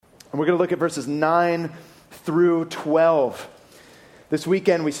And we're going to look at verses 9 through 12. This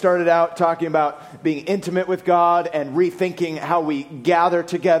weekend, we started out talking about being intimate with God and rethinking how we gather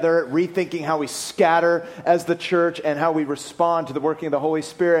together, rethinking how we scatter as the church, and how we respond to the working of the Holy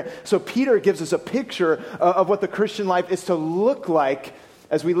Spirit. So Peter gives us a picture of what the Christian life is to look like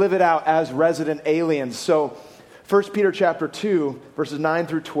as we live it out as resident aliens. So 1 Peter chapter 2, verses 9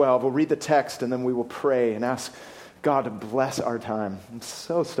 through 12, we'll read the text and then we will pray and ask God to bless our time. I'm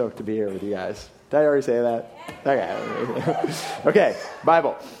so stoked to be here with you guys. Did I already say that? Okay. Okay,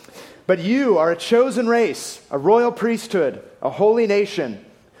 Bible. But you are a chosen race, a royal priesthood, a holy nation,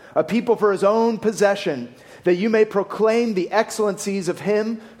 a people for his own possession, that you may proclaim the excellencies of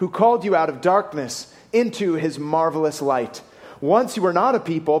him who called you out of darkness into his marvelous light. Once you were not a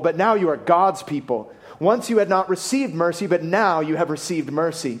people, but now you are God's people. Once you had not received mercy, but now you have received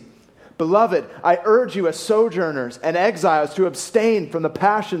mercy. Beloved, I urge you as sojourners and exiles to abstain from the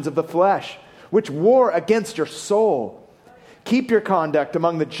passions of the flesh, which war against your soul. Keep your conduct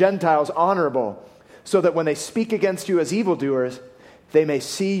among the Gentiles honorable, so that when they speak against you as evildoers, they may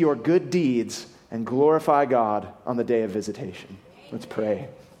see your good deeds and glorify God on the day of visitation. Let's pray.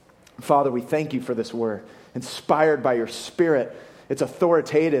 Father, we thank you for this word, inspired by your Spirit. It's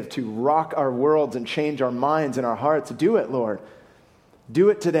authoritative to rock our worlds and change our minds and our hearts. Do it, Lord. Do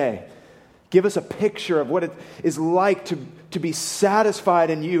it today. Give us a picture of what it is like to be satisfied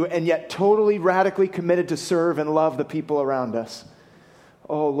in you and yet totally, radically committed to serve and love the people around us.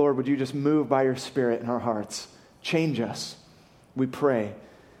 Oh, Lord, would you just move by your Spirit in our hearts? Change us, we pray.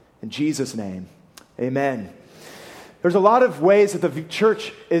 In Jesus' name, amen. There's a lot of ways that the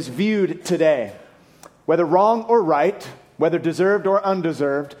church is viewed today. Whether wrong or right, whether deserved or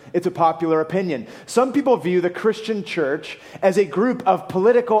undeserved, it's a popular opinion. Some people view the Christian church as a group of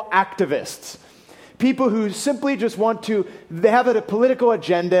political activists. People who simply just they have a political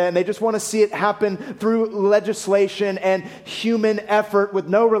agenda and they just want to see it happen through legislation and human effort with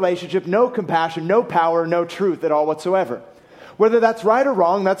no relationship, no compassion, no power, no truth at all whatsoever. Whether that's right or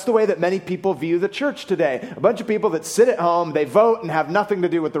wrong, that's the way that many people view the church today. A bunch of people that sit at home, they vote and have nothing to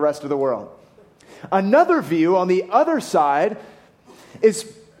do with the rest of the world. Another view on the other side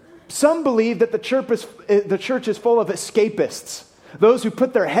is some believe that the church is full of escapists. Those who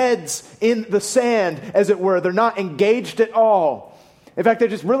put their heads in the sand, as it were. They're not engaged at all. In fact, they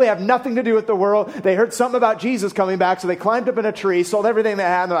just really have nothing to do with the world. They heard something about Jesus coming back, so they climbed up in a tree, sold everything they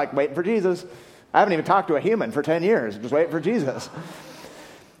had, and they're like, waiting for Jesus. I haven't even talked to a human for 10 years. Just waiting for Jesus.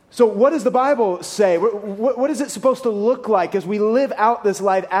 So what does the Bible say? What is it supposed to look like as we live out this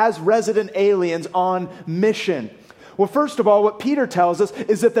life as resident aliens on mission? Well, first of all, what Peter tells us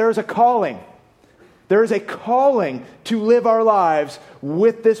is that there is a calling. There is a calling to live our lives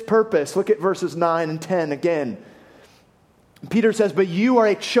with this purpose. Look at verses 9 and 10 again. Peter says, but you are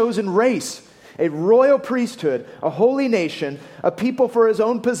a chosen race, a royal priesthood, a holy nation, a people for his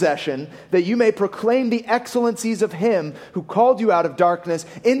own possession, that you may proclaim the excellencies of him who called you out of darkness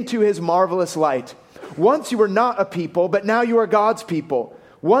into his marvelous light. Once you were not a people, but now you are God's people.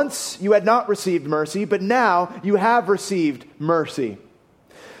 Once you had not received mercy, but now you have received mercy.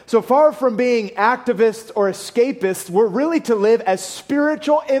 So far from being activists or escapists, we're really to live as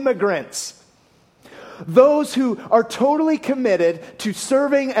spiritual immigrants. Those who are totally committed to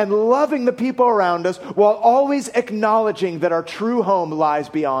serving and loving the people around us while always acknowledging that our true home lies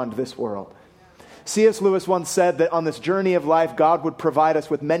beyond this world. C.S. Lewis once said that on this journey of life, God would provide us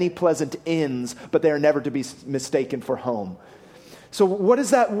with many pleasant inns, but they are never to be mistaken for home. So what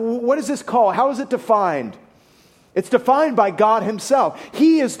is that? What is this call? How is it defined? It's defined by God himself.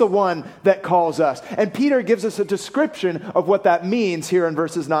 He is the one that calls us. And Peter gives us a description of what that means here in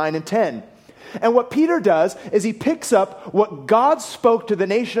verses 9 and 10. And what Peter does is he picks up what God spoke to the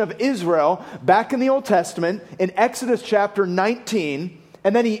nation of Israel back in the Old Testament in Exodus chapter 19,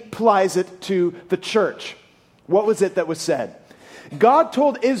 and then he applies it to the church. What was it that was said? God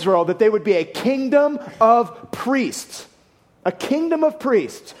told Israel that they would be a kingdom of priests. A kingdom of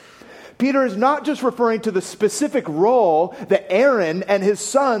priests. Peter is not just referring to the specific role that Aaron and his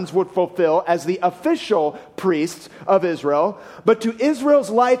sons would fulfill as the official priests of Israel, but to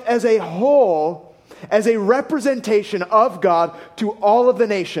Israel's life as a whole, as a representation of God to all of the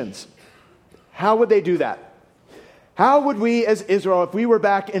nations. How would they do that? How would we as Israel, if we were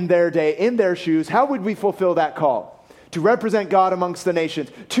back in their day, in their shoes, how would we fulfill that call? To represent God amongst the nations.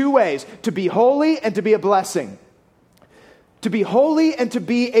 Two ways, to be holy and to be a blessing. To be holy and to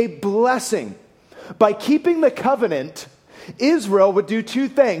be a blessing. By keeping the covenant, Israel would do two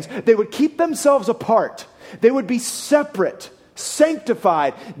things. They would keep themselves apart. They would be separate,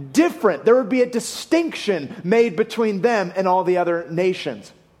 sanctified, different. There would be a distinction made between them and all the other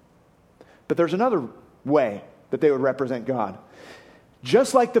nations. But there's another way that they would represent God.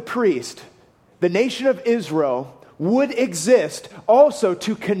 Just like the priest, the nation of Israel would exist also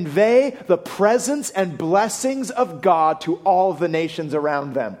to convey the presence and blessings of God to all the nations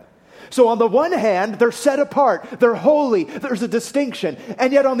around them. So on the one hand, they're set apart, they're holy, there's a distinction.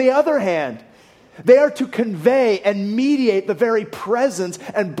 And yet on the other hand, they are to convey and mediate the very presence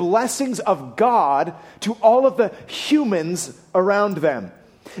and blessings of God to all of the humans around them.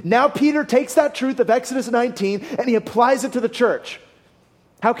 Now Peter takes that truth of Exodus 19 and he applies it to the church.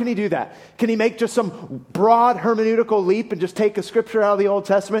 How can he do that? Can he make just some broad hermeneutical leap and just take a scripture out of the Old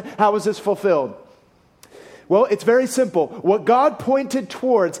Testament? How is this fulfilled? Well, it's very simple. What God pointed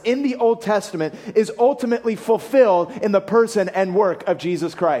towards in the Old Testament is ultimately fulfilled in the person and work of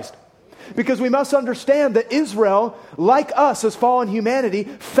Jesus Christ. Because we must understand that Israel, like us as fallen humanity,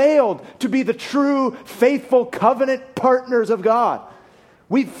 failed to be the true, faithful covenant partners of God.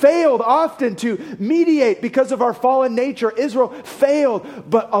 We failed often to mediate because of our fallen nature. Israel failed,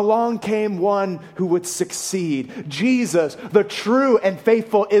 but along came one who would succeed. Jesus, the true and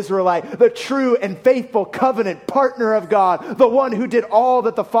faithful Israelite, the true and faithful covenant partner of God, the one who did all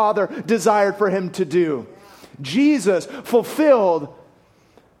that the Father desired for him to do. Jesus fulfilled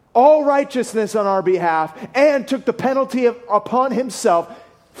all righteousness on our behalf and took the penalty upon himself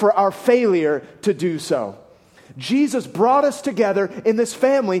for our failure to do so. Jesus brought us together in this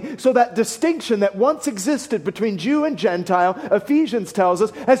family so that distinction that once existed between Jew and Gentile, Ephesians tells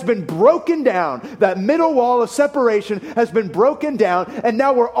us, has been broken down. That middle wall of separation has been broken down, and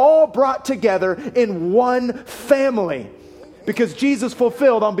now we're all brought together in one family. Because Jesus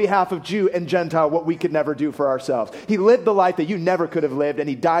fulfilled on behalf of Jew and Gentile what we could never do for ourselves. He lived the life that you never could have lived, and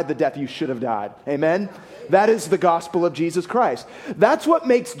he died the death you should have died. Amen? That is the gospel of Jesus Christ. That's what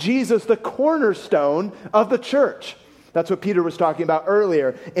makes Jesus the cornerstone of the church. That's what Peter was talking about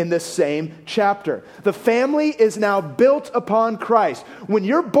earlier in this same chapter. The family is now built upon Christ. When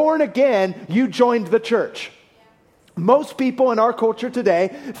you're born again, you joined the church. Most people in our culture today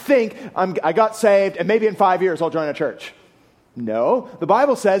think, I got saved, and maybe in 5 years I'll join a church. No, the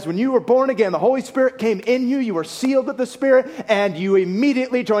Bible says when you were born again, the Holy Spirit came in you, you were sealed with the Spirit, and you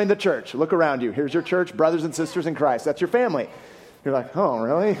immediately joined the church. Look around you. Here's your church, brothers and sisters in Christ. That's your family. You're like, oh,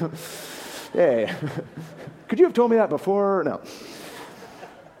 really? Hey, could you have told me that before? No.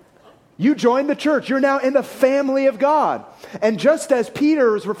 You joined the church. You're now in the family of God. And just as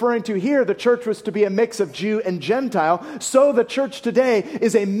Peter is referring to here, the church was to be a mix of Jew and Gentile, so the church today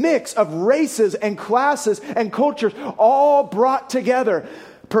is a mix of races and classes and cultures all brought together.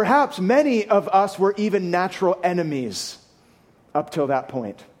 Perhaps many of us were even natural enemies up till that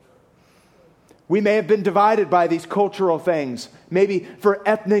point. We may have been divided by these cultural things, maybe for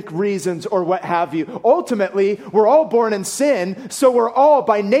ethnic reasons or what have you. Ultimately, we're all born in sin, so we're all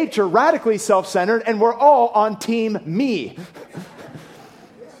by nature radically self-centered, and we're all on team me.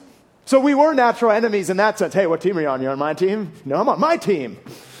 So we were natural enemies in that sense. Hey, what team are you on? You on my team? No, I'm on my team.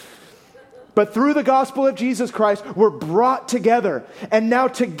 But through the gospel of Jesus Christ, we're brought together. And now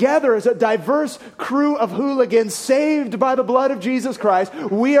together as a diverse crew of hooligans saved by the blood of Jesus Christ,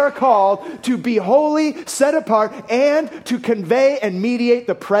 we are called to be holy, set apart, and to convey and mediate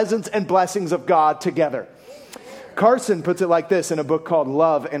the presence and blessings of God together. Carson puts it like this in a book called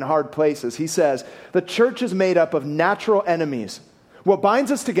Love in Hard Places. He says, the church is made up of natural enemies. What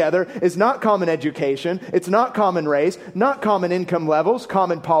binds us together is not common education, it's not common race, not common income levels,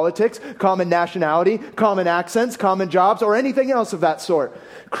 common politics, common nationality, common accents, common jobs, or anything else of that sort.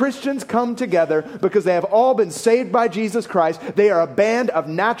 Christians come together because they have all been saved by Jesus Christ. They are a band of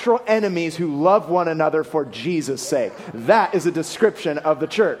natural enemies who love one another for Jesus' sake. That is a description of the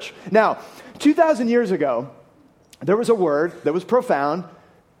church. Now, 2,000 years ago, there was a word that was profound,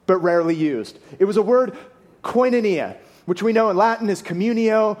 but rarely used. It was a word, koinonia, which we know in Latin is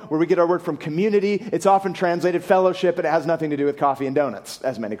communio, where we get our word from community. It's often translated fellowship, but it has nothing to do with coffee and donuts,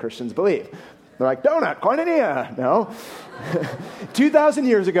 as many Christians believe. They're like, donut, koinonia. No. 2,000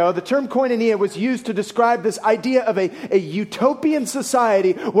 years ago, the term koinonia was used to describe this idea of a utopian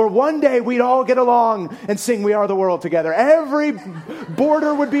society where one day we'd all get along and sing We Are the World together. Every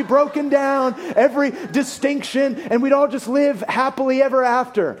border would be broken down, every distinction, and we'd all just live happily ever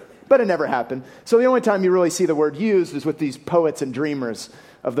after. But it never happened. So the only time you really see the word used is with these poets and dreamers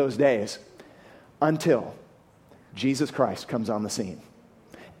of those days. Until Jesus Christ comes on the scene.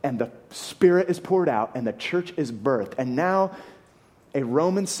 And the Spirit is poured out and the church is birthed. And now a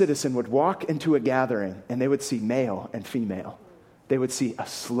Roman citizen would walk into a gathering and they would see male and female. They would see a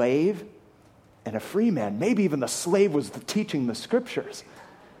slave and a free man. Maybe even the slave was teaching the scriptures.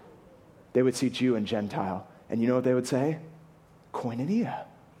 They would see Jew and Gentile. And you know what they would say? Koinonia.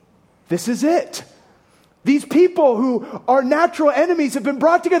 This is it. These people who are natural enemies have been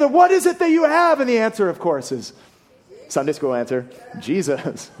brought together. What is it that you have? And the answer, of course, is Sunday school answer,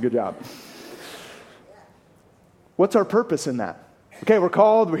 Jesus. Good job. What's our purpose in that? Okay, we're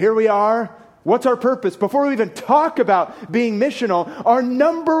called, here we are. What's our purpose? Before we even talk about being missional, our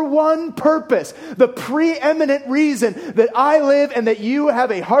number one purpose, the preeminent reason that I live and that you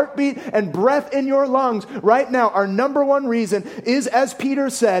have a heartbeat and breath in your lungs right now, our number one reason is, as Peter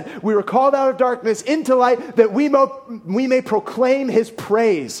said, we were called out of darkness into light that we may proclaim his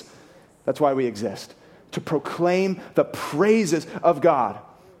praise. That's why we exist, to proclaim the praises of God.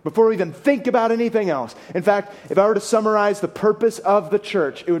 Before we even think about anything else. In fact, if I were to summarize the purpose of the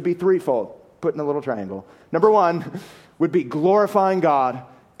church, it would be threefold. Put in a little triangle. Number one would be glorifying God,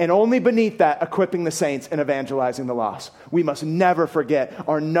 and only beneath that, equipping the saints and evangelizing the lost. We must never forget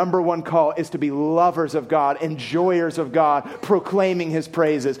our number one call is to be lovers of God, enjoyers of God, proclaiming his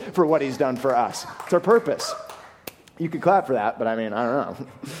praises for what he's done for us. It's our purpose. You could clap for that, but I don't know.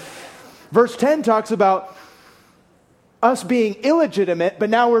 Verse 10 talks about us being illegitimate, but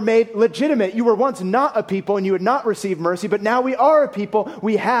now we're made legitimate. You were once not a people and you had not received mercy, but now we are a people.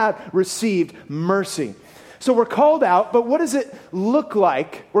 We have received mercy. So we're called out, but what does it look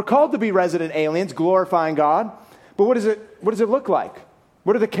like? We're called to be resident aliens, glorifying God, but what does it look like?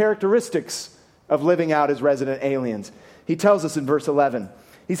 What are the characteristics of living out as resident aliens? He tells us in verse 11.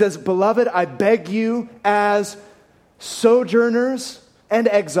 He says, "Beloved, I beg you as sojourners and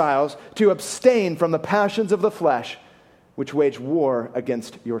exiles to abstain from the passions of the flesh, which wage war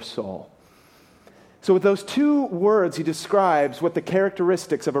against your soul." So with those two words, he describes what the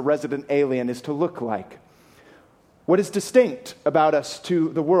characteristics of a resident alien is to look like. What is distinct about us to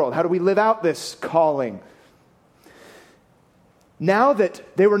the world? How do we live out this calling? Now that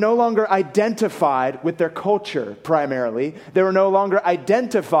they were no longer identified with their culture primarily, they were no longer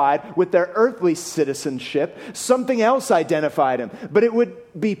identified with their earthly citizenship, something else identified them. But it would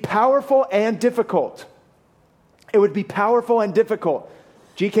be powerful and difficult. It would be powerful and difficult.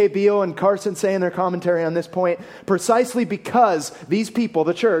 G.K. Beale and Carson say in their commentary on this point, precisely because these people,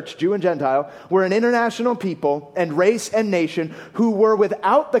 the church, Jew and Gentile, were an international people and race and nation who were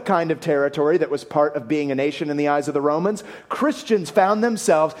without the kind of territory that was part of being a nation in the eyes of the Romans, Christians found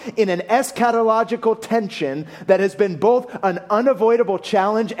themselves in an eschatological tension that has been both an unavoidable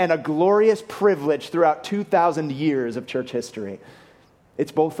challenge and a glorious privilege throughout 2,000 years of church history.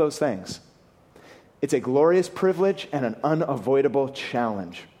 It's both those things. It's a glorious privilege and an unavoidable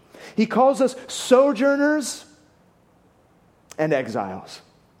challenge. He calls us sojourners and exiles.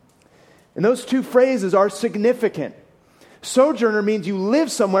 And those two phrases are significant. Sojourner means you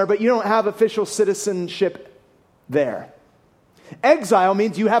live somewhere, but you don't have official citizenship there. Exile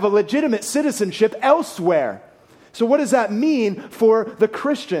means you have a legitimate citizenship elsewhere. So what does that mean for the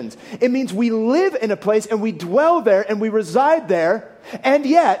Christians? It means we live in a place and we dwell there and we reside there, and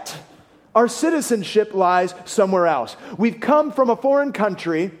yet our citizenship lies somewhere else. We've come from a foreign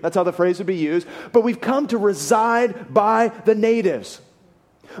country, that's how the phrase would be used, but we've come to reside by the natives.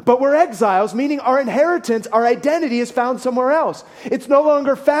 But we're exiles, meaning our inheritance, our identity is found somewhere else. It's no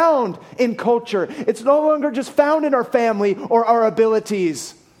longer found in culture. It's no longer just found in our family or our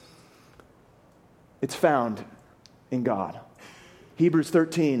abilities. It's found in God. Hebrews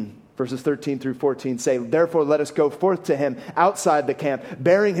 13, verses 13 through 14 say, "Therefore let us go forth to him outside the camp,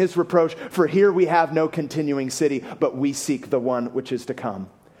 bearing his reproach, for here we have no continuing city, but we seek the one which is to come."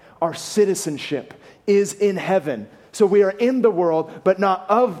 Our citizenship is in heaven. So we are in the world, but not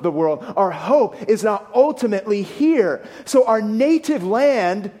of the world. Our hope is not ultimately here. So our native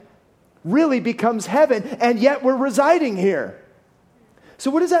land really becomes heaven, and yet we're residing here.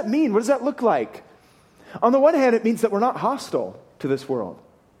 So what does that mean? What does that look like? On the one hand, it means that we're not hostile to this world.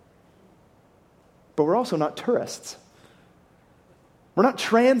 But we're also not tourists. We're not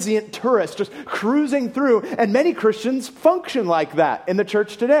transient tourists just cruising through. And many Christians function like that in the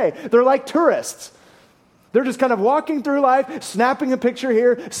church today. They're like tourists. They're just kind of walking through life, snapping a picture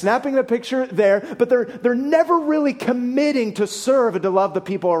here, snapping a picture there, but they're never really committing to serve and to love the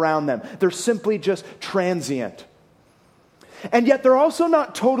people around them. They're simply just transient. And yet they're also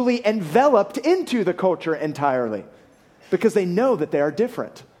not totally enveloped into the culture entirely, because they know that they are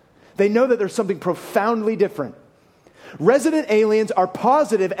different. They know that there's something profoundly different. Resident aliens are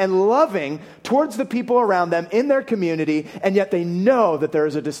positive and loving towards the people around them in their community, and yet they know that there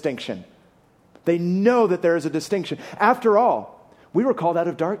is a distinction. They know that there is a distinction. After all, we were called out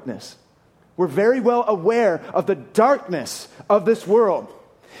of darkness. We're very well aware of the darkness of this world.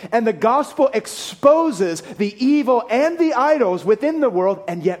 And the gospel exposes the evil and the idols within the world,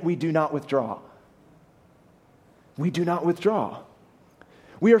 and yet we do not withdraw. We do not withdraw.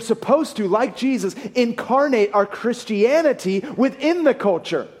 We are supposed to, like Jesus, incarnate our Christianity within the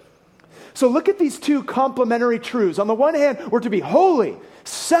culture. So look at these two complementary truths. On the one hand, we're to be holy,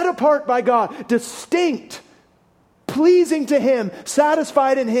 set apart by God, distinct, pleasing to Him,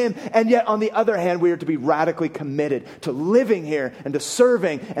 satisfied in Him. And yet, on the other hand, we are to be radically committed to living here and to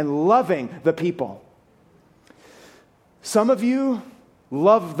serving and loving the people. Some of you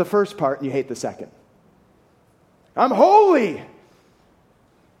love the first part and you hate the second. I'm holy.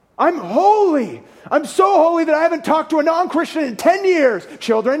 I'm holy. I'm so holy that I haven't talked to a non-Christian in 10 years.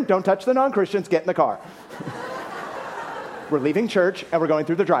 Children, don't touch the non-Christians. Get in the car. We're leaving church and we're going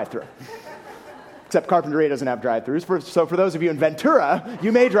through the drive-thru. Except Carpinteria doesn't have drive-thrus. So for those of you in Ventura,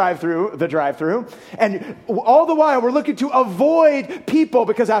 you may drive through the drive-thru. And all the while, we're looking to avoid people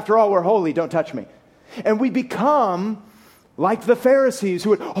because after all, we're holy. Don't touch me. And we become like the Pharisees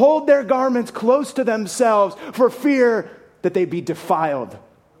who would hold their garments close to themselves for fear that they'd be defiled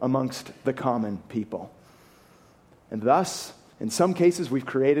amongst the common people. And thus, in some cases, we've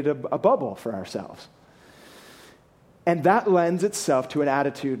created a bubble for ourselves. And that lends itself to an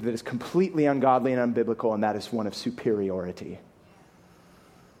attitude that is completely ungodly and unbiblical, and that is one of superiority.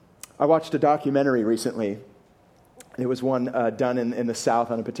 I watched a documentary recently. It was one done in the South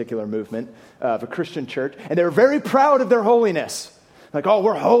on a particular movement of a Christian church, and they were very proud of their holiness. Like, oh,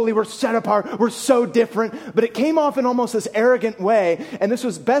 we're holy, we're set apart, we're so different. But it came off in almost this arrogant way, and this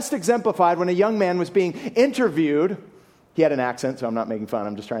was best exemplified when a young man was being interviewed. He had an accent, so I'm not making fun,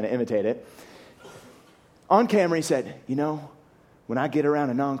 I'm just trying to imitate it. On camera, he said, you know, when I get around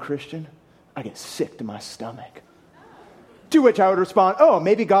a non-Christian, I get sick to my stomach. To which I would respond, oh,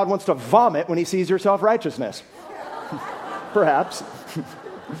 maybe God wants to vomit when He sees your self-righteousness. Perhaps.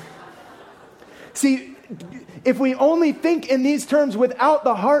 See, if we only think in these terms without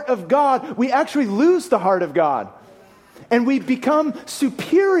the heart of God, we actually lose the heart of God. And we become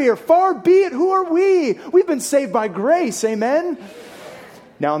superior. Far be it, who are we? We've been saved by grace, amen?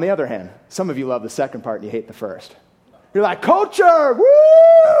 Now, on the other hand, some of you love the second part and you hate the first. You're like, culture,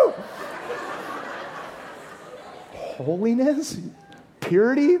 woo! Holiness?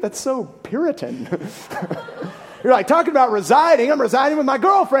 Purity? That's so Puritan. You're like, talking about residing. I'm residing with my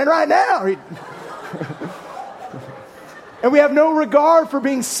girlfriend right now. And we have no regard for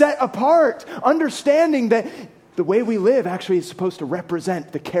being set apart, understanding that the way we live actually is supposed to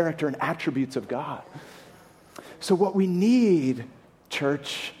represent the character and attributes of God. So what we need,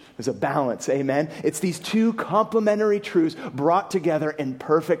 church, is a balance, amen? It's these two complementary truths brought together in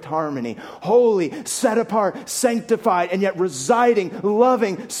perfect harmony. Holy, set apart, sanctified, and yet residing,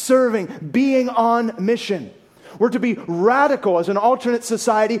 loving, serving, being on mission. We're to be radical as an alternate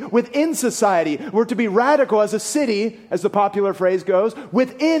society within society. We're to be radical as a city, as the popular phrase goes,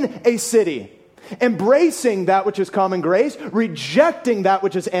 within a city. Embracing that which is common grace, rejecting that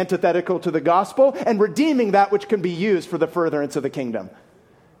which is antithetical to the gospel, and redeeming that which can be used for the furtherance of the kingdom.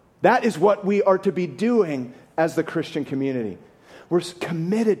 That is what we are to be doing as the Christian community. We're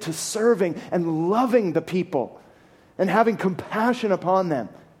committed to serving and loving the people and having compassion upon them.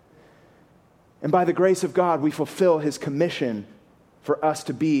 And by the grace of God, we fulfill His commission for us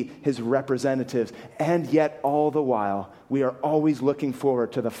to be His representatives. And yet, all the while, we are always looking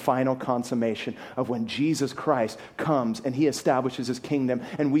forward to the final consummation of when Jesus Christ comes and He establishes His kingdom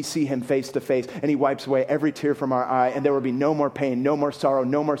and we see Him face to face and He wipes away every tear from our eye and there will be no more pain, no more sorrow,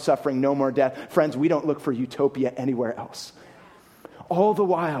 no more suffering, no more death. Friends, we don't look for utopia anywhere else. All the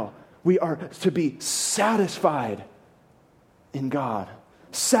while, we are to be satisfied in God.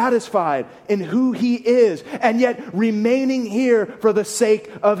 Satisfied in who He is, and yet remaining here for the sake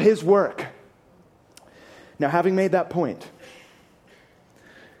of His work. Now, having made that point,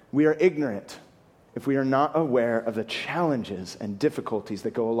 we are ignorant if we are not aware of the challenges and difficulties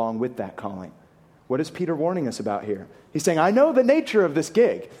that go along with that calling. What is Peter warning us about here? He's saying, I know the nature of this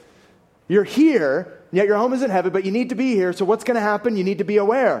gig. You're here, yet your home is in heaven, but you need to be here. So what's going to happen? You need to be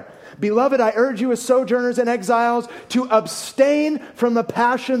aware. Beloved, I urge you as sojourners and exiles to abstain from the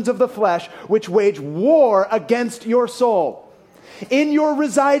passions of the flesh, which wage war against your soul. In your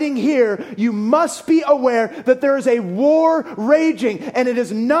residing here, you must be aware that there is a war raging, and it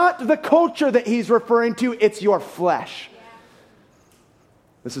is not the culture that he's referring to, it's your flesh.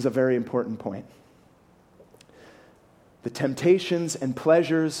 This is a very important point. The temptations and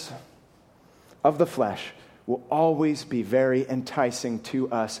pleasures of the flesh will always be very enticing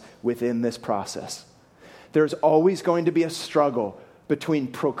to us within this process. There's always going to be a struggle between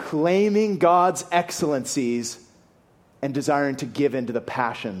proclaiming God's excellencies and desiring to give into the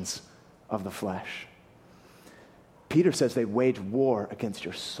passions of the flesh. Peter says they wage war against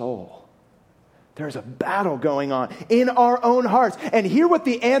your soul. There's a battle going on in our own hearts. And here's what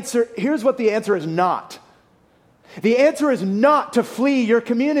the answer is not. The answer is not to flee your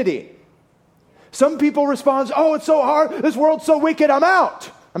community. Some people respond, oh, it's so hard. This world's so wicked. I'm out.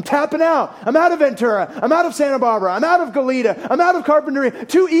 I'm tapping out. I'm out of Ventura. I'm out of Santa Barbara. I'm out of Goleta. I'm out of Carpinteria.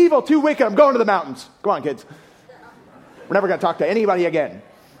 Too evil, too wicked. I'm going to the mountains. Go on, kids. We're never going to talk to anybody again.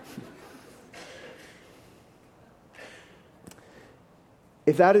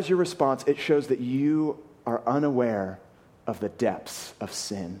 If that is your response, it shows that you are unaware of the depths of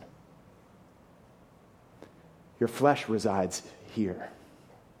sin. Your flesh resides here,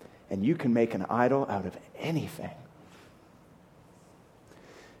 and you can make an idol out of anything.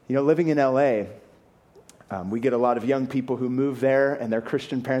 You know, living in LA, we get a lot of young people who move there, and their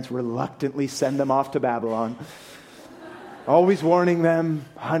Christian parents reluctantly send them off to Babylon. Always warning them,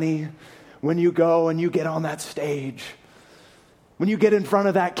 honey, when you go and you get on that stage, when you get in front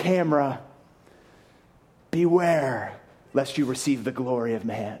of that camera, beware lest you receive the glory of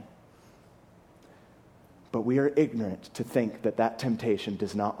man. But we are ignorant to think that that temptation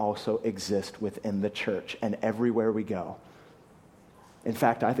does not also exist within the church and everywhere we go. In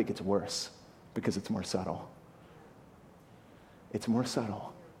fact, I think it's worse because it's more subtle. It's more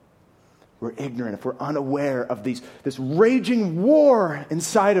subtle. We're ignorant, if we're unaware of this raging war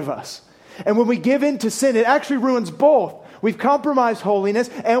inside of us. And when we give in to sin, it actually ruins both. We've compromised holiness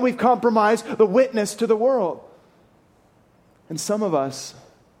and we've compromised the witness to the world. And some of us,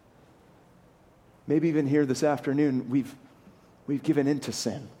 maybe even here this afternoon, we've given in to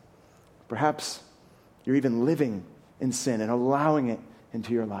sin. Perhaps you're even living in sin and allowing it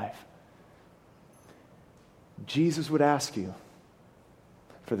into your life. Jesus would ask you,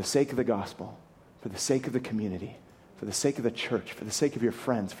 for the sake of the gospel, for the sake of the community, for the sake of the church, for the sake of your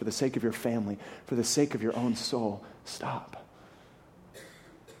friends, for the sake of your family, for the sake of your own soul, stop.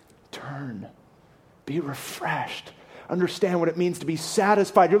 Turn. Be refreshed. Understand what it means to be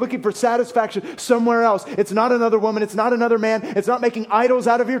satisfied. You're looking for satisfaction somewhere else. It's not another woman. It's not another man. It's not making idols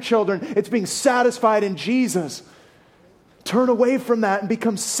out of your children. It's being satisfied in Jesus. Turn away from that and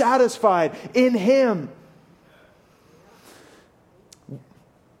become satisfied in Him.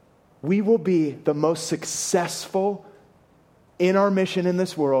 We will be the most successful in our mission in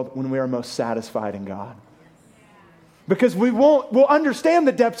this world when we are most satisfied in God. Because we'll understand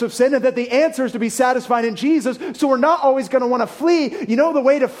the depths of sin and that the answer is to be satisfied in Jesus, so we're not always going to want to flee. You know, the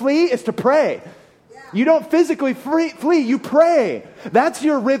way to flee is to pray. You don't physically flee, you pray. That's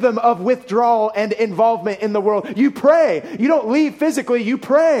your rhythm of withdrawal and involvement in the world. You pray. You don't leave physically, you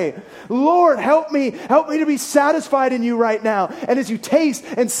pray. Lord, help me to be satisfied in you right now. And as you taste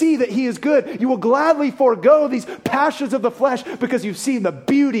and see that He is good, you will gladly forego these passions of the flesh because you've seen the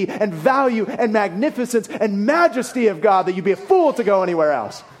beauty and value and magnificence and majesty of God that you'd be a fool to go anywhere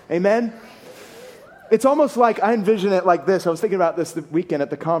else. Amen? It's almost like, I envision it like this. I was thinking about this the weekend at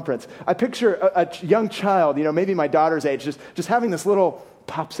the conference. I picture a young child, maybe my daughter's age, just having this little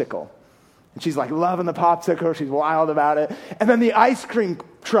popsicle. And she's like loving the popsicle. She's wild about it. And then the ice cream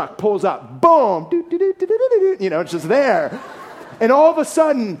truck pulls up. Boom. It's just there. And all of a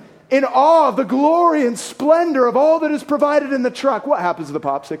sudden, in awe of the glory and splendor of all that is provided in the truck, what happens to the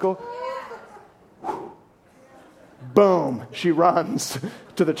popsicle? Boom. She runs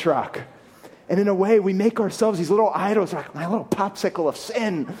to the truck. And in a way, we make ourselves these little idols, like my little popsicle of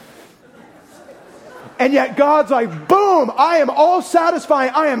sin. And yet God's like, boom, I am all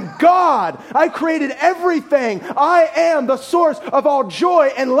satisfying. I am God. I created everything. I am the source of all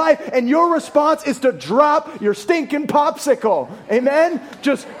joy and life. And your response is to drop your stinking popsicle. Amen?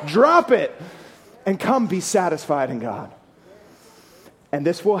 Just drop it and come be satisfied in God. And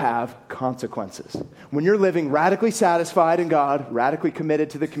this will have consequences. When you're living radically satisfied in God, radically committed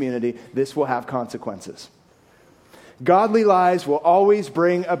to the community, this will have consequences. Godly lives will always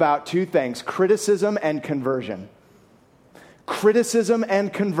bring about two things: criticism and conversion. Criticism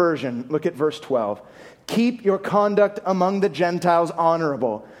and conversion. Look at verse 12. Keep your conduct among the Gentiles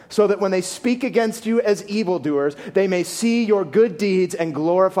honorable, so that when they speak against you as evildoers, they may see your good deeds and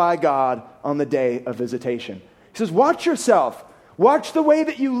glorify God on the day of visitation. He says, watch yourself. Watch the way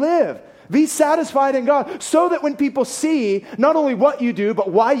that you live. Be satisfied in God, so that when people see not only what you do, but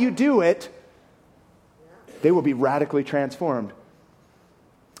why you do it, they will be radically transformed.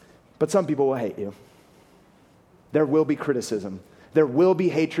 But some people will hate you. There will be criticism. There will be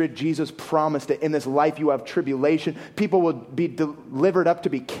hatred. Jesus promised it. In this life you have tribulation. People will be delivered up to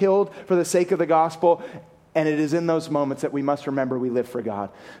be killed for the sake of the gospel. And it is in those moments that we must remember we live for God.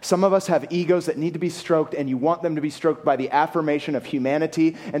 Some of us have egos that need to be stroked, and you want them to be stroked by the affirmation of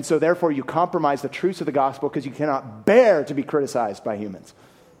humanity. And so therefore you compromise the truths of the gospel because you cannot bear to be criticized by humans.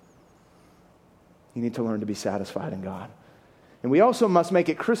 You need to learn to be satisfied in God. And we also must make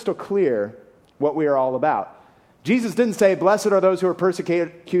it crystal clear what we are all about. Jesus didn't say, blessed are those who are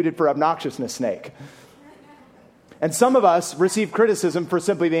persecuted for obnoxiousness' sake. And some of us receive criticism for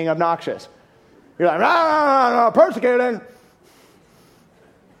simply being obnoxious. You're like, persecuted.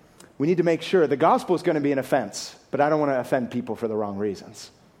 We need to make sure the gospel is going to be an offense, but I don't want to offend people for the wrong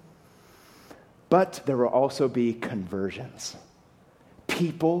reasons. But there will also be conversions.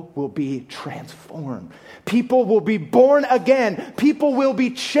 People will be transformed. People will be born again. People will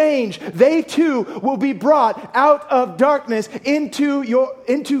be changed. They too will be brought out of darkness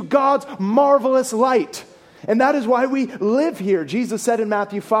into God's marvelous light. And that is why we live here. Jesus said in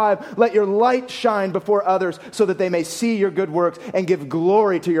Matthew 5, let your light shine before others so that they may see your good works and give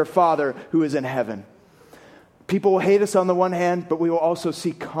glory to your Father who is in heaven. People will hate us on the one hand, but we will also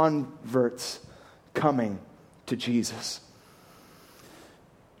see converts coming to Jesus.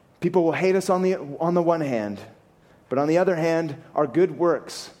 People will hate us on the one hand, but on the other hand, our good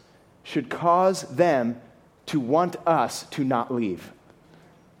works should cause them to want us to not leave.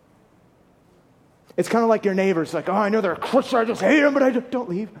 It's kind of like your neighbors, like, oh, I know they're a Christian, I just hate them, but don't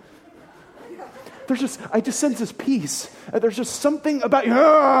leave. I just sense this peace. There's just something about you,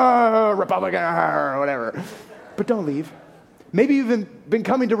 Republican, or whatever. But don't leave. Maybe you've been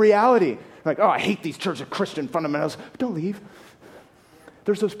coming to reality. Like, oh, I hate these church of Christian fundamentals. But don't leave.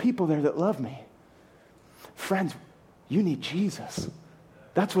 There's those people there that love me. Friends, you need Jesus.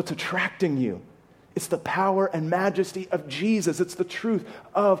 That's what's attracting you. It's the power and majesty of Jesus. It's the truth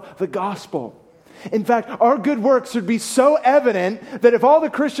of the gospel. In fact, our good works should be so evident that if all the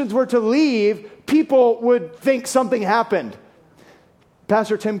Christians were to leave, people would think something happened.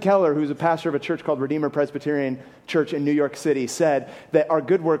 Pastor Tim Keller, who's a pastor of a church called Redeemer Presbyterian Church in New York City, said that our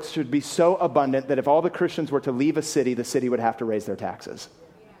good works should be so abundant that if all the Christians were to leave a city, the city would have to raise their taxes.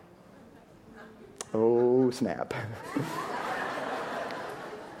 Oh, snap.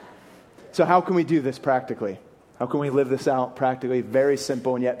 So how can we do this practically? How can we live this out practically? Very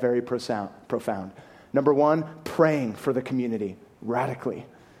simple and yet very profound. Number one, praying for the community radically.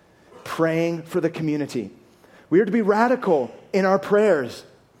 Praying for the community. We are to be radical in our prayers.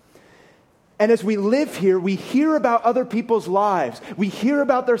 And as we live here, we hear about other people's lives. We hear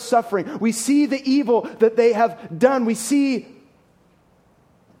about their suffering. We see the evil that they have done. We see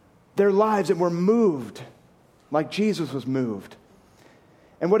their lives and we're moved like Jesus was moved.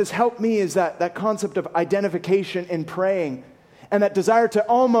 And what has helped me is that concept of identification in praying and that desire to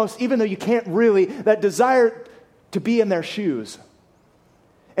almost, even though you can't really, that desire to be in their shoes.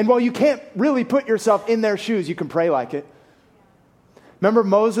 And while you can't really put yourself in their shoes, you can pray like it. Remember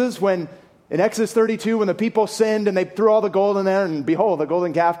Moses when in Exodus 32, when the people sinned and they threw all the gold in there and behold, the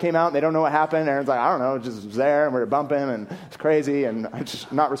golden calf came out and they don't know what happened. Aaron's like, I don't know, it just was there and we were bumping and it's crazy and I'm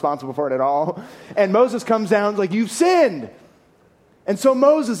just not responsible for it at all. And Moses comes down and is like, you've sinned. And so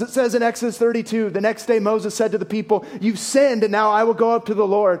Moses, it says in Exodus 32, the next day Moses said to the people, you've sinned and now I will go up to the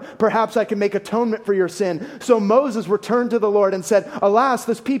Lord. Perhaps I can make atonement for your sin. So Moses returned to the Lord and said, alas,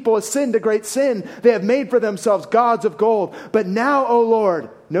 this people has sinned a great sin. They have made for themselves gods of gold. But now, O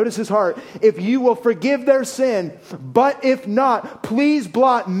Lord, notice his heart, if you will forgive their sin, but if not, please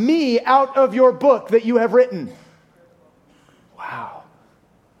blot me out of your book that you have written. Wow.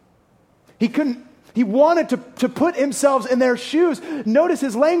 He wanted to put himself in their shoes. Notice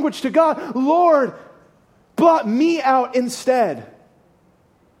his language to God. Lord, blot me out instead.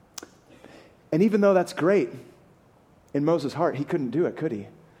 And even though that's great, in Moses' heart, he couldn't do it, could he?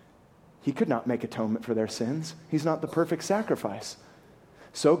 He could not make atonement for their sins. He's not the perfect sacrifice.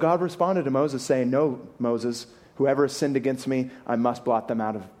 So God responded to Moses saying, no, Moses, whoever has sinned against me, I must blot them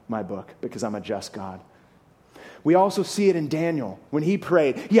out of my book because I'm a just God. We also see it in Daniel. When he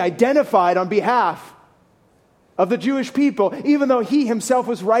prayed, he identified on behalf of the Jewish people, even though he himself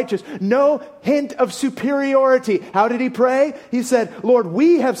was righteous. No hint of superiority. How did he pray? He said, Lord,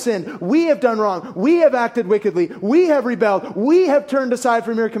 we have sinned. We have done wrong. We have acted wickedly. We have rebelled. We have turned aside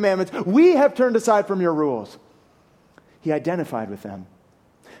from your commandments. We have turned aside from your rules. He identified with them.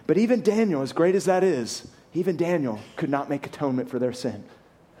 But even Daniel, as great as that is, even Daniel could not make atonement for their sin.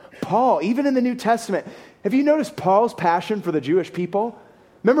 Paul, even in the New Testament, have you noticed Paul's passion for the Jewish people?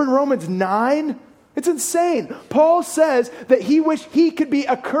 Remember in Romans 9? It's insane. Paul says that he wished he could be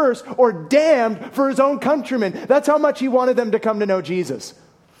accursed or damned for his own countrymen. That's how much he wanted them to come to know Jesus.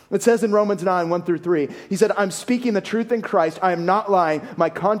 It says in Romans 9, 1-3, he said, I'm speaking the truth in Christ. I am not lying. My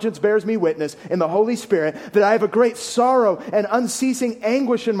conscience bears me witness in the Holy Spirit that I have a great sorrow and unceasing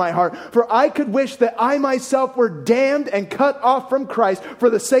anguish in my heart. For I could wish that I myself were damned and cut off from Christ for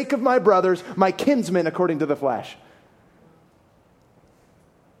the sake of my brothers, my kinsmen according to the flesh.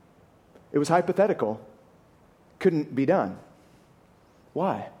 It was hypothetical. Couldn't be done.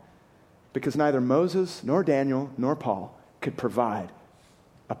 Why? Because neither Moses, nor Daniel, nor Paul could provide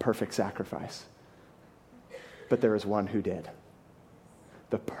a perfect sacrifice. But there is one who did.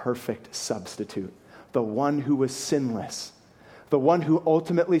 The perfect substitute. The one who was sinless. The one who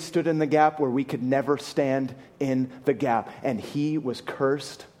ultimately stood in the gap where we could never stand in the gap. And he was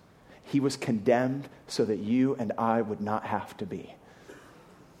cursed. He was condemned so that you and I would not have to be.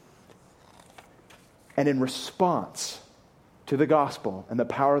 And in response to the gospel and the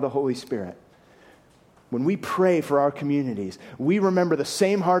power of the Holy Spirit, when we pray for our communities, we remember the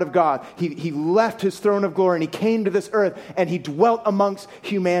same heart of God. He left his throne of glory and he came to this earth and he dwelt amongst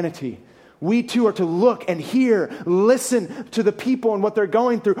humanity. We too are to look and hear, listen to the people and what they're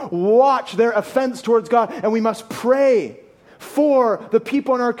going through, watch their offense towards God, and we must pray for the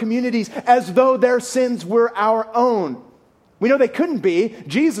people in our communities as though their sins were our own. We know they couldn't be.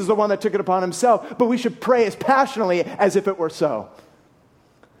 Jesus is the one that took it upon himself, but we should pray as passionately as if it were so.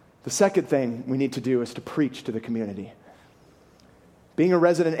 The second thing we need to do is to preach to the community. Being a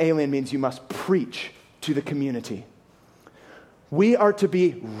resident alien means you must preach to the community. We are to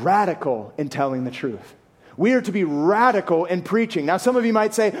be radical in telling the truth. We are to be radical in preaching. Now, some of you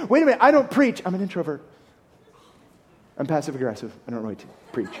might say, wait a minute, I don't preach. I'm an introvert. I'm passive aggressive. I don't really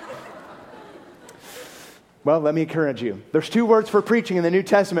preach. Well, let me encourage you. There's 2 words for preaching in the New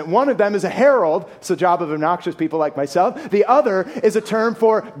Testament. One of them is a herald. It's the job of obnoxious people like myself. The other is a term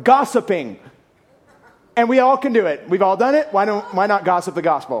for gossiping. And we all can do it. We've all done it. Why not gossip the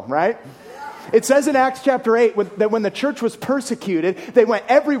gospel, right? It says in Acts chapter 8 that when the church was persecuted, they went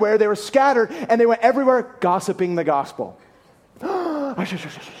everywhere, they were scattered, and they went everywhere gossiping the gospel.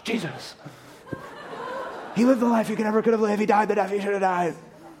 Jesus. He lived the life you never could have lived. He died the death he should have died.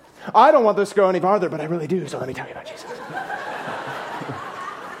 I don't want this to go any farther, but I really do, so let me tell you about Jesus.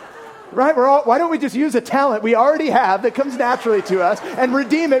 Right? Why don't we just use a talent we already have that comes naturally to us and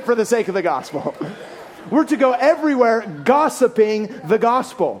redeem it for the sake of the gospel? We're to go everywhere gossiping the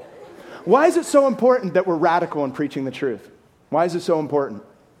gospel. Why is it so important that we're radical in preaching the truth? Why is it so important?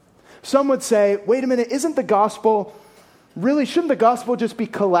 Some would say, wait a minute, shouldn't the gospel just be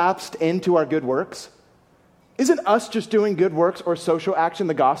collapsed into our good works? Isn't us just doing good works or social action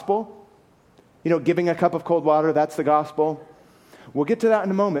the gospel? Giving a cup of cold water, that's the gospel. We'll get to that in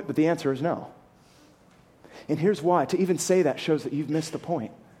a moment, but the answer is no. And here's why. To even say that shows that you've missed the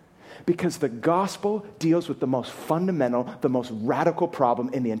point. Because the gospel deals with the most fundamental, the most radical problem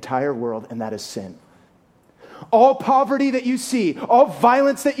in the entire world, and that is sin. All poverty that you see, all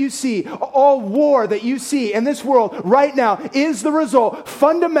violence that you see, all war that you see in this world right now is the result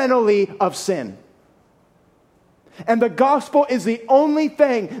fundamentally of sin. And the gospel is the only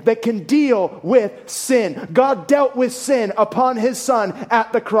thing that can deal with sin. God dealt with sin upon his son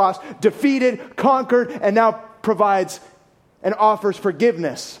at the cross, defeated, conquered, and now provides and offers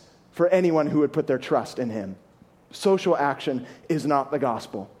forgiveness for anyone who would put their trust in him. Social action is not the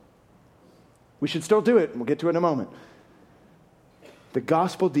gospel. We should still do it. We'll get to it in a moment. The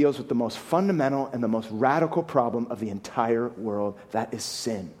gospel deals with the most fundamental and the most radical problem of the entire world. That is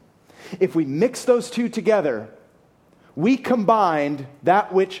sin. If we mix those two together, we combined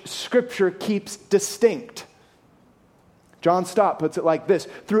that which Scripture keeps distinct. John Stott puts it like this: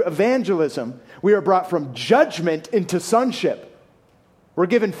 through evangelism, we are brought from judgment into sonship. We're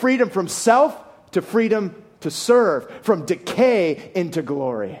given freedom from self to freedom to serve, from decay into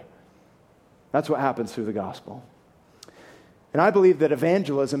glory. That's what happens through the gospel. And I believe that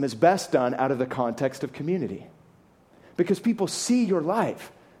evangelism is best done out of the context of community. Because people see your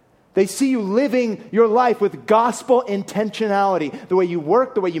life. They see you living your life with gospel intentionality. The way you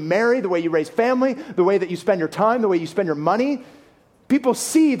work, the way you marry, the way you raise family, the way that you spend your time, the way you spend your money. People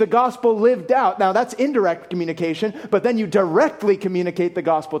see the gospel lived out. Now, that's indirect communication, but then you directly communicate the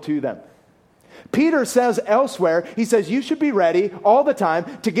gospel to them. Peter says elsewhere, he says, you should be ready all the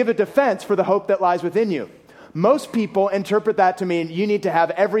time to give a defense for the hope that lies within you. Most people interpret that to mean you need to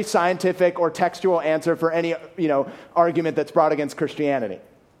have every scientific or textual answer for any, argument that's brought against Christianity.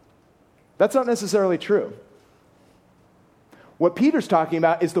 That's not necessarily true. What Peter's talking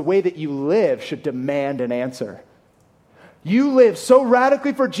about is the way that you live should demand an answer. You live so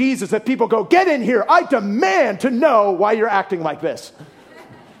radically for Jesus that people go, get in here. I demand to know why you're acting like this.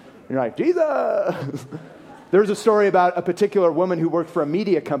 You're like, Jesus. There's a story about a particular woman who worked for a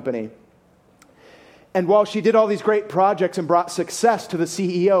media company. And while she did all these great projects and brought success to the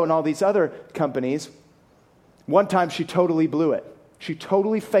CEO and all these other companies, one time she totally blew it. She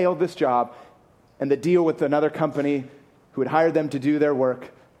totally failed this job, and the deal with another company who had hired them to do their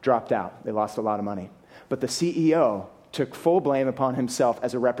work dropped out. They lost a lot of money. But the CEO took full blame upon himself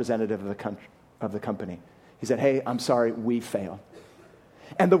as a representative of the company. He said, hey, I'm sorry, we failed.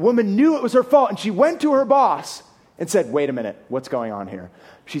 And the woman knew it was her fault, and she went to her boss and said, wait a minute, what's going on here?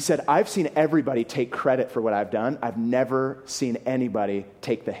 She said, I've seen everybody take credit for what I've done. I've never seen anybody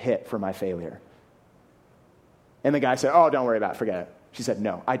take the hit for my failure. And the guy said, oh, don't worry about it, forget it. She said,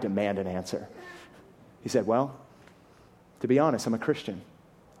 no, I demand an answer. He said, well, to be honest, I'm a Christian,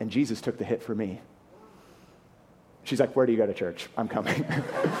 and Jesus took the hit for me. She's like, where do you go to church? I'm coming.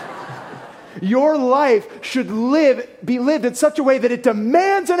 Your life should be lived in such a way that it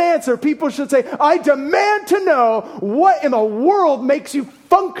demands an answer. People should say, I demand to know what in the world makes you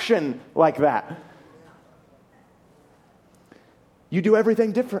function like that. You do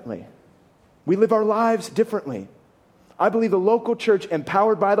everything differently. We live our lives differently. I believe the local church,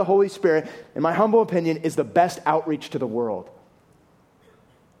 empowered by the Holy Spirit, in my humble opinion, is the best outreach to the world.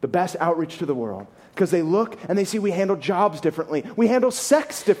 The best outreach to the world. Because they look and they see we handle jobs differently. We handle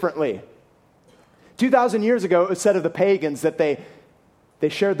sex differently. 2,000 years ago, it was said of the pagans that they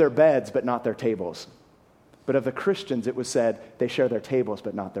shared their beds but not their tables. But of the Christians, it was said they share their tables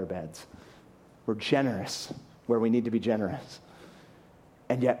but not their beds. We're generous where we need to be generous.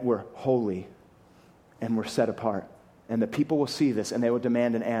 And yet we're holy and we're set apart. And the people will see this and they will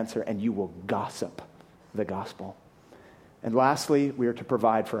demand an answer, and you will gossip the gospel. And lastly, we are to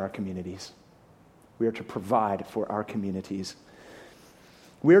provide for our communities. We are to provide for our communities.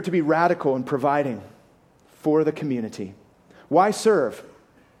 We are to be radical in providing for the community. Why serve?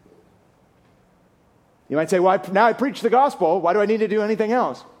 You might say, well, now I preach the gospel. Why do I need to do anything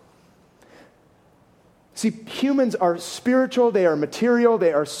else? See, humans are spiritual, they are material,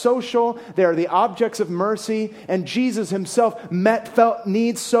 they are social, they are the objects of mercy, and Jesus himself met felt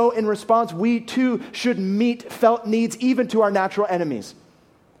needs, so in response, we too should meet felt needs even to our natural enemies.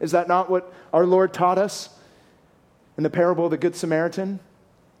 Is that not what our Lord taught us in the parable of the Good Samaritan,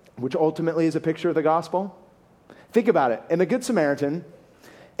 which ultimately is a picture of the gospel? Think about it. In the Good Samaritan,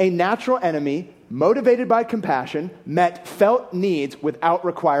 a natural enemy, motivated by compassion, met felt needs without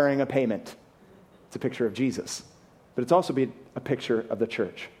requiring a payment. It's a picture of Jesus, but it's also a picture of the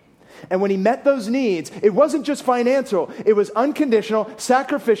church. And when he met those needs, it wasn't just financial. It was unconditional,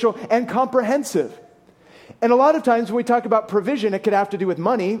 sacrificial, and comprehensive. And a lot of times when we talk about provision, it could have to do with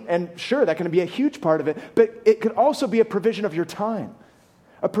money, and sure, that can be a huge part of it, but it could also be a provision of your time,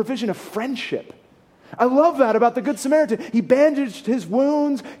 a provision of friendship. I love that about the Good Samaritan. He bandaged his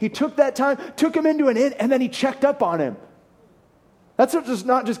wounds, he took that time, took him into an inn, and then he checked up on him. That's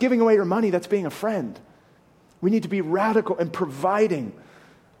not just giving away your money, that's being a friend. We need to be radical in providing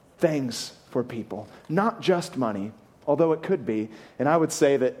things for people, not just money, although it could be. And I would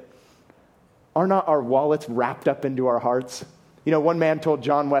say that are not our wallets wrapped up into our hearts? You know, one man told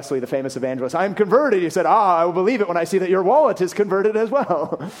John Wesley, the famous evangelist, I am converted. He said, I will believe it when I see that your wallet is converted as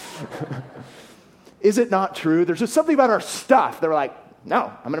well. Is it not true? There's just something about our stuff. They're like,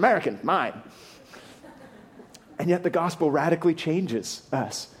 no, I'm an American, mine. And yet the gospel radically changes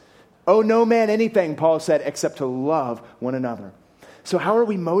us. Owe no man anything, Paul said, except to love one another. So how are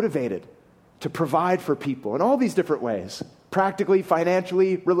we motivated to provide for people in all these different ways? Practically,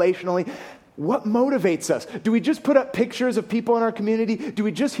 financially, relationally. What motivates us? Do we just put up pictures of people in our community? Do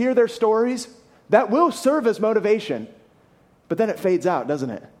we just hear their stories? That will serve as motivation. But then it fades out, doesn't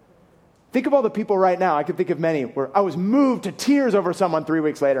it? Think of all the people right now. I can think of many where I was moved to tears over someone 3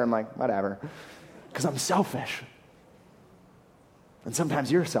 weeks later. I'm like, whatever. Because I'm selfish. And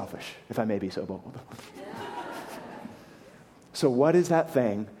sometimes you're selfish, if I may be so bold. So what is that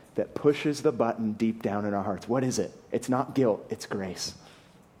thing that pushes the button deep down in our hearts? What is it? It's not guilt, it's grace.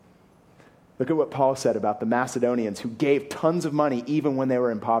 Look at what Paul said about the Macedonians who gave tons of money even when they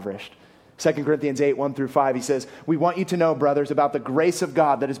were impoverished. 2 Corinthians 8, 1-5, he says, we want you to know, brothers, about the grace of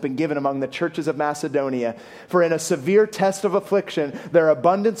God that has been given among the churches of Macedonia. For in a severe test of affliction, their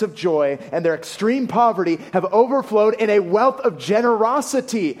abundance of joy and their extreme poverty have overflowed in a wealth of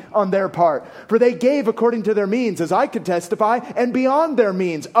generosity on their part. For they gave according to their means, as I could testify, and beyond their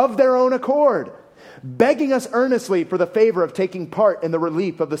means, of their own accord, begging us earnestly for the favor of taking part in the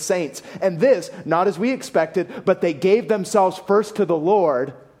relief of the saints. And this, not as we expected, but they gave themselves first to the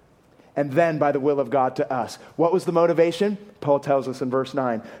Lord, and then by the will of God to us. What was the motivation? Paul tells us in verse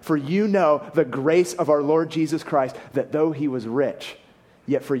 9, for you know the grace of our Lord Jesus Christ, that though he was rich,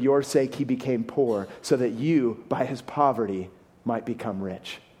 yet for your sake he became poor, so that you, by his poverty, might become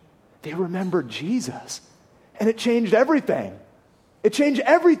rich. They remembered Jesus, and it changed everything. It changed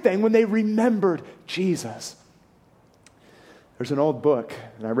everything when they remembered Jesus. There's an old book,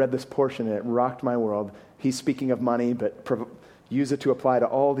 and I read this portion, and it rocked my world. He's speaking of money, but use it to apply to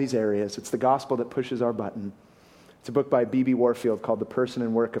all these areas. It's the gospel that pushes our button. It's a book by B.B. Warfield called The Person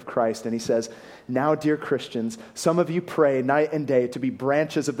and Work of Christ. And he says, now, dear Christians, some of you pray night and day to be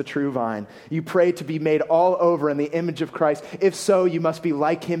branches of the true vine. You pray to be made all over in the image of Christ. If so, you must be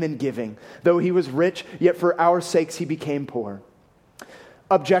like him in giving. Though he was rich, yet for our sakes he became poor.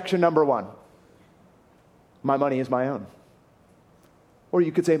 Objection number one. My money is my own. Or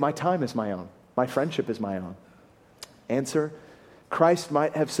you could say my time is my own. My friendship is my own. Answer, Christ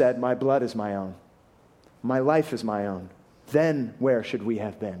might have said, my blood is my own. My life is my own. Then where should we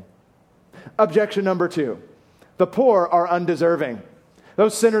have been? Objection number two. The poor are undeserving.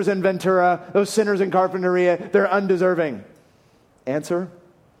 Those sinners in Ventura, those sinners in Carpinteria, they're undeserving. Answer,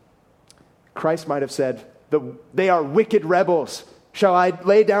 Christ might have said, they are wicked rebels. Shall I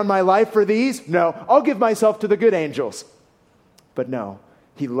lay down my life for these? No, I'll give myself to the good angels. But no,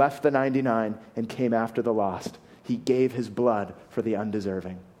 he left the 99 and came after the lost. He gave his blood for the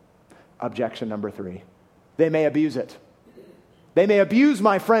undeserving. Objection number three. They may abuse it. They may abuse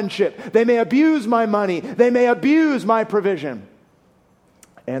my friendship. They may abuse my money. They may abuse my provision.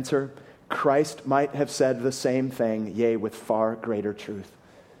 Answer, Christ might have said the same thing, yea, with far greater truth.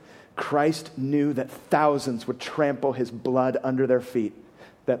 Christ knew that thousands would trample his blood under their feet,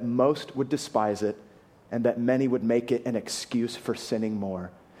 that most would despise it, and that many would make it an excuse for sinning more.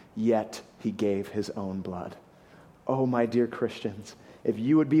 Yet he gave his own blood. Oh, my dear Christians, if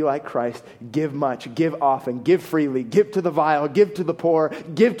you would be like Christ, give much, give often, give freely, give to the vile, give to the poor,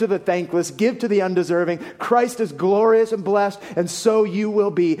 give to the thankless, give to the undeserving. Christ is glorious and blessed, and so you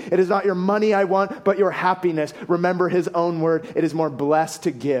will be. It is not your money I want, but your happiness. Remember his own word, it is more blessed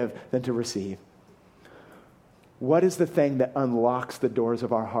to give than to receive. What is the thing that unlocks the doors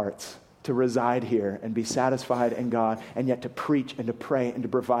of our hearts to reside here and be satisfied in God, and yet to preach and to pray and to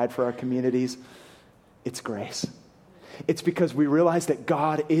provide for our communities? It's grace. It's because we realize that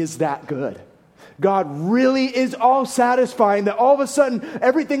God is that good. God really is all satisfying, that all of a sudden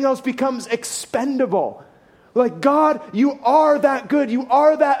everything else becomes expendable. Like, God, you are that good. You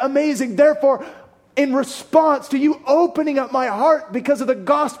are that amazing. Therefore, in response to you opening up my heart because of the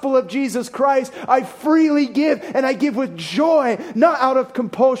gospel of Jesus Christ, I freely give, and I give with joy, not out of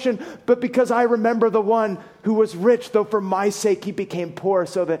compulsion, but because I remember the one who was rich, though for my sake he became poor,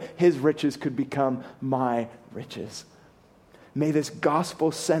 so that his riches could become my riches. May this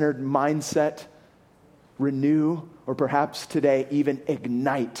gospel-centered mindset renew, or perhaps today even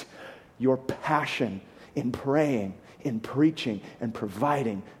ignite, your passion in praying, in preaching, and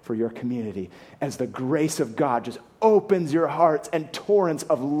providing for your community as the grace of God just opens your hearts and torrents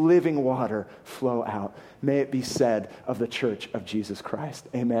of living water flow out. May it be said of the church of Jesus Christ.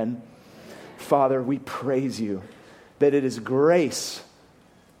 Amen. Father, we praise you that it is grace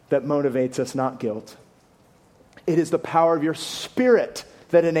that motivates us, not guilt. It is the power of your Spirit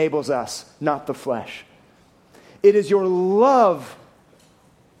that enables us, not the flesh. It is your love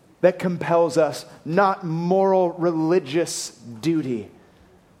that compels us, not moral religious duty.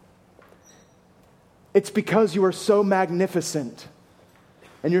 It's because you are so magnificent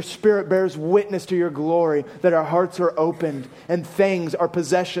and your Spirit bears witness to your glory that our hearts are opened, and things, our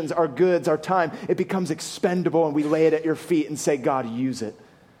possessions, our goods, our time, it becomes expendable, and we lay it at your feet and say, God, use it.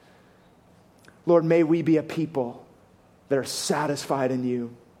 Lord, may we be a people that are satisfied in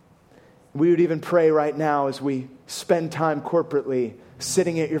you. We would even pray right now as we spend time corporately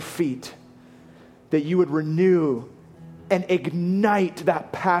sitting at your feet, that you would renew and ignite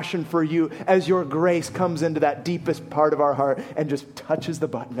that passion for you as your grace comes into that deepest part of our heart and just touches the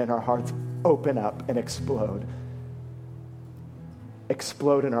button and our hearts open up and explode.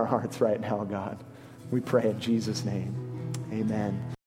 Explode in our hearts right now, God. We pray in Jesus' name. Amen.